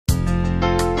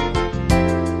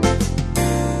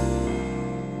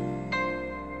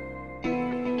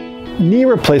Knee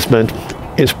replacement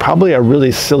is probably a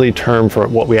really silly term for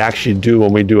what we actually do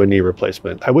when we do a knee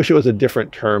replacement. I wish it was a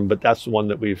different term, but that's the one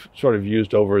that we've sort of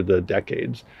used over the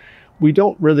decades. We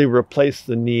don't really replace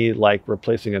the knee like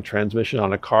replacing a transmission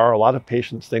on a car. A lot of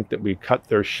patients think that we cut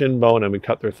their shin bone and we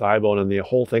cut their thigh bone and the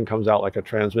whole thing comes out like a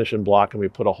transmission block and we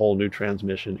put a whole new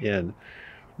transmission in.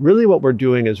 Really what we're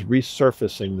doing is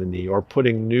resurfacing the knee or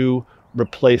putting new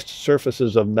replaced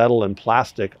surfaces of metal and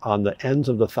plastic on the ends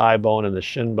of the thigh bone and the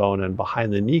shin bone and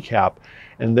behind the kneecap.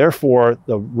 And therefore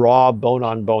the raw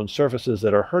bone-on-bone surfaces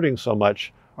that are hurting so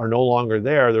much are no longer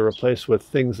there. They're replaced with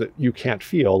things that you can't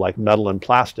feel, like metal and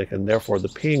plastic, and therefore the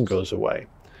pain goes away.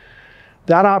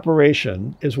 That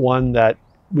operation is one that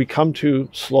we come to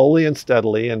slowly and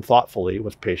steadily and thoughtfully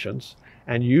with patients.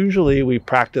 And usually we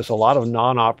practice a lot of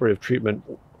non-operative treatment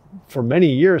for many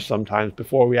years sometimes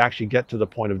before we actually get to the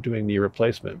point of doing knee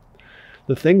replacement.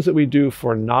 The things that we do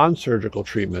for non-surgical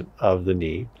treatment of the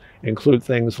knee include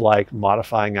things like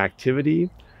modifying activity,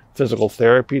 physical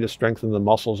therapy to strengthen the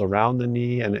muscles around the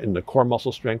knee and in the core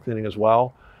muscle strengthening as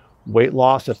well, weight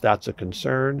loss if that's a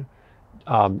concern,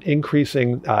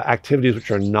 increasing activities which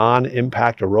are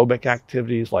non-impact aerobic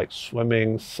activities like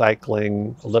swimming,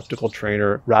 cycling, elliptical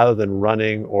trainer, rather than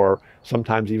running, or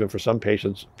sometimes even for some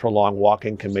patients, prolonged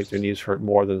walking can make their knees hurt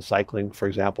more than cycling, for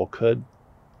example, could.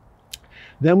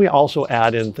 Then we also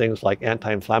add in things like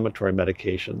anti-inflammatory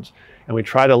medications, and we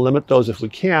try to limit those if we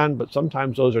can, but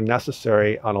sometimes those are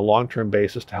necessary on a long-term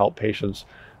basis to help patients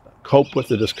cope with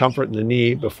the discomfort in the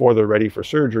knee before they're ready for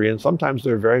surgery, and sometimes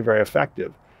they're very, very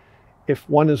effective. If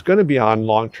one is going to be on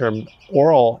long-term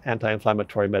oral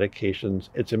anti-inflammatory medications,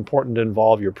 it's important to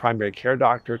involve your primary care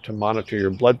doctor to monitor your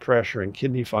blood pressure and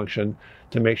kidney function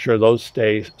to make sure those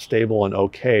stay stable and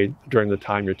okay during the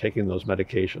time you're taking those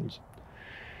medications.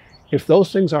 If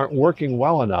those things aren't working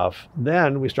well enough,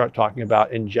 then we start talking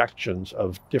about injections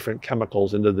of different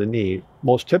chemicals into the knee.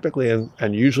 Most typically,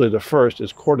 and usually the first,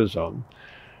 is cortisone.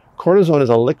 Cortisone is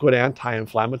a liquid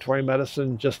anti-inflammatory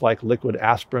medicine, just like liquid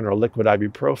aspirin or liquid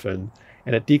ibuprofen,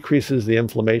 and it decreases the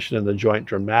inflammation in the joint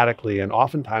dramatically and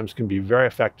oftentimes can be very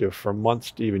effective for months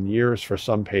to even years for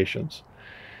some patients.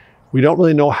 We don't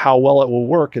really know how well it will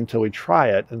work until we try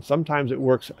it, and sometimes it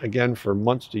works again for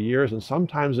months to years, and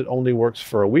sometimes it only works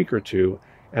for a week or two,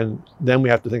 and then we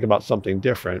have to think about something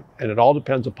different. And it all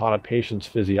depends upon a patient's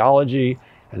physiology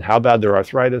and how bad their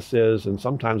arthritis is, and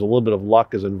sometimes a little bit of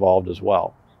luck is involved as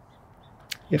well.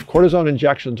 If cortisone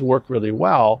injections work really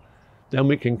well, then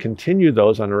we can continue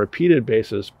those on a repeated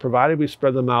basis, provided we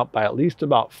spread them out by at least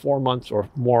about 4 months or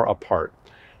more apart.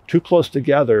 Too close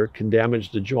together can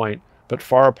damage the joint, but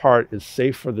far apart is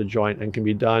safe for the joint and can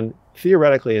be done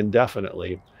theoretically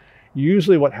indefinitely.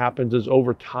 Usually what happens is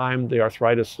over time, the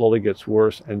arthritis slowly gets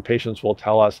worse and patients will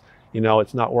tell us, you know,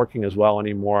 it's not working as well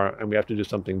anymore and we have to do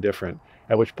something different,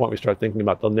 at which point we start thinking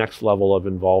about the next level of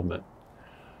involvement.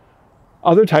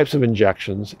 Other types of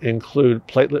injections include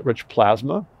platelet-rich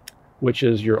plasma, which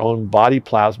is your own body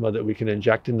plasma that we can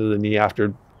inject into the knee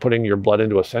after putting your blood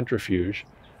into a centrifuge.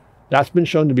 That's been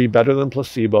shown to be better than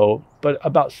placebo, but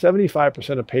about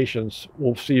 75% of patients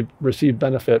will receive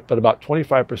benefit, but about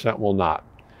 25% will not.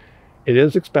 It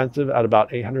is expensive at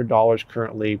about $800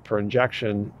 currently per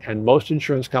injection, and most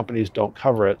insurance companies don't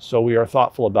cover it, so we are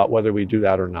thoughtful about whether we do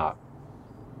that or not.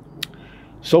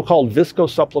 So-called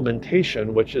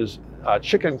viscosupplementation, which is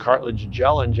chicken cartilage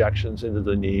gel injections into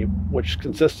the knee, which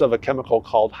consists of a chemical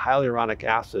called hyaluronic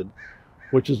acid,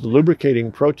 which is the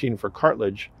lubricating protein for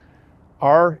cartilage,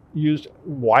 are used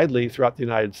widely throughout the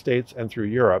United States and through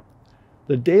Europe.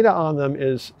 The data on them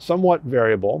is somewhat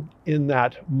variable in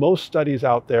that most studies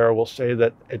out there will say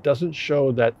that it doesn't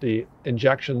show that the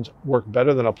injections work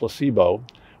better than a placebo,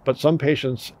 but some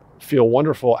patients feel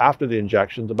wonderful after the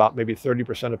injections, about maybe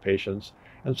 30% of patients.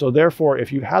 And so therefore,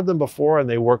 if you had them before and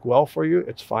they work well for you,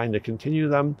 it's fine to continue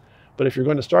them. But if you're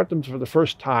going to start them for the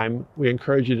first time, we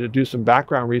encourage you to do some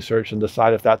background research and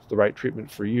decide if that's the right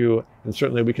treatment for you. And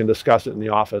certainly we can discuss it in the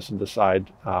office and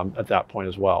decide at that point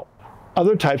as well.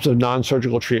 Other types of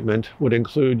non-surgical treatment would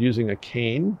include using a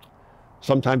cane,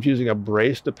 sometimes using a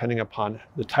brace depending upon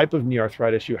the type of knee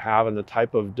arthritis you have and the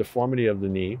type of deformity of the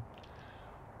knee.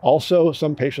 Also,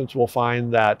 some patients will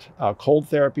find that cold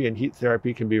therapy and heat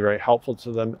therapy can be very helpful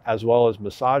to them, as well as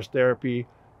massage therapy,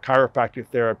 chiropractic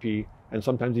therapy, and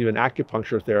sometimes even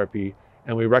acupuncture therapy.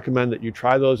 And we recommend that you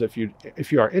try those if you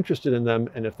are interested in them,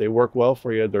 and if they work well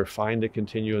for you, they're fine to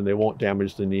continue and they won't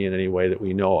damage the knee in any way that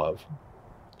we know of.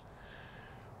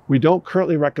 We don't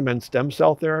currently recommend stem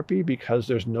cell therapy because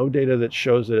there's no data that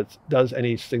shows that it does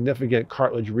any significant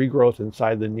cartilage regrowth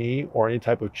inside the knee or any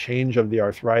type of change of the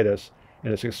arthritis.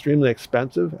 and it's extremely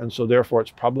expensive. And so therefore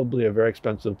it's probably a very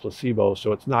expensive placebo.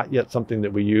 So it's not yet something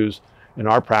that we use in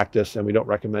our practice, and we don't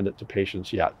recommend it to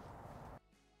patients yet.